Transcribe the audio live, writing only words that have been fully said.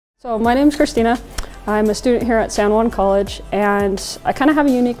So my name is Christina. I'm a student here at San Juan College, and I kind of have a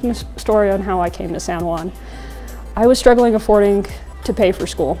unique story on how I came to San Juan. I was struggling affording to pay for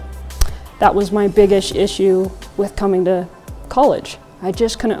school. That was my biggest issue with coming to college. I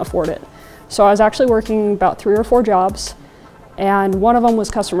just couldn't afford it. So I was actually working about 3 or 4 jobs, and one of them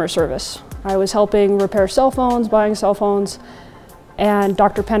was customer service. I was helping repair cell phones, buying cell phones, and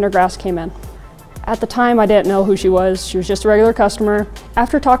Dr. Pendergrass came in. At the time, I didn't know who she was. She was just a regular customer.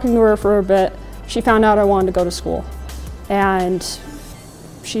 After talking to her for a bit, she found out I wanted to go to school. And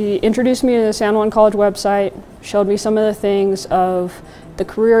she introduced me to the San Juan College website, showed me some of the things of the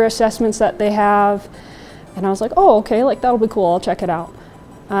career assessments that they have. And I was like, oh, okay, like that'll be cool, I'll check it out.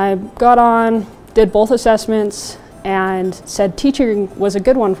 I got on, did both assessments, and said teaching was a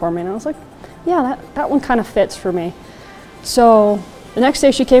good one for me. And I was like, yeah, that one kind of fits for me. So the next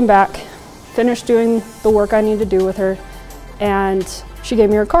day she came back, finished doing the work I need to do with her, and she gave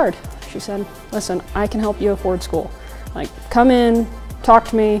me her card. She said, listen, I can help you afford school. Like, come in, talk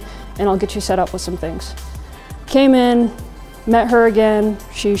to me, and I'll get you set up with some things. Came in, met her again.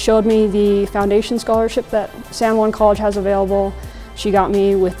 She showed me the foundation scholarship that San Juan College has available. She got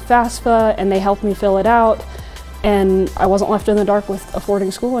me with FAFSA, and they helped me fill it out, and I wasn't left in the dark with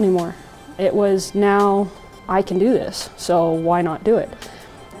affording school anymore. It was now, I can do this, so why not do it?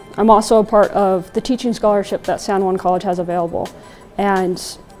 I'm also a part of the teaching scholarship that San Juan College has available, and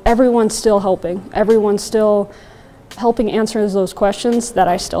everyone's still helping. Everyone's still helping answer those questions that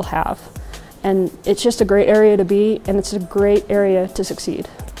I still have. And it's just a great area to be, and it's a great area to succeed.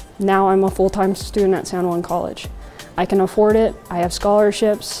 Now I'm a full-time student at San Juan College. I can afford it, I have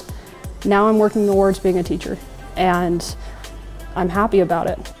scholarships. Now I'm working towards being a teacher, and I'm happy about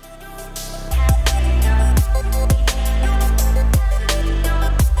it.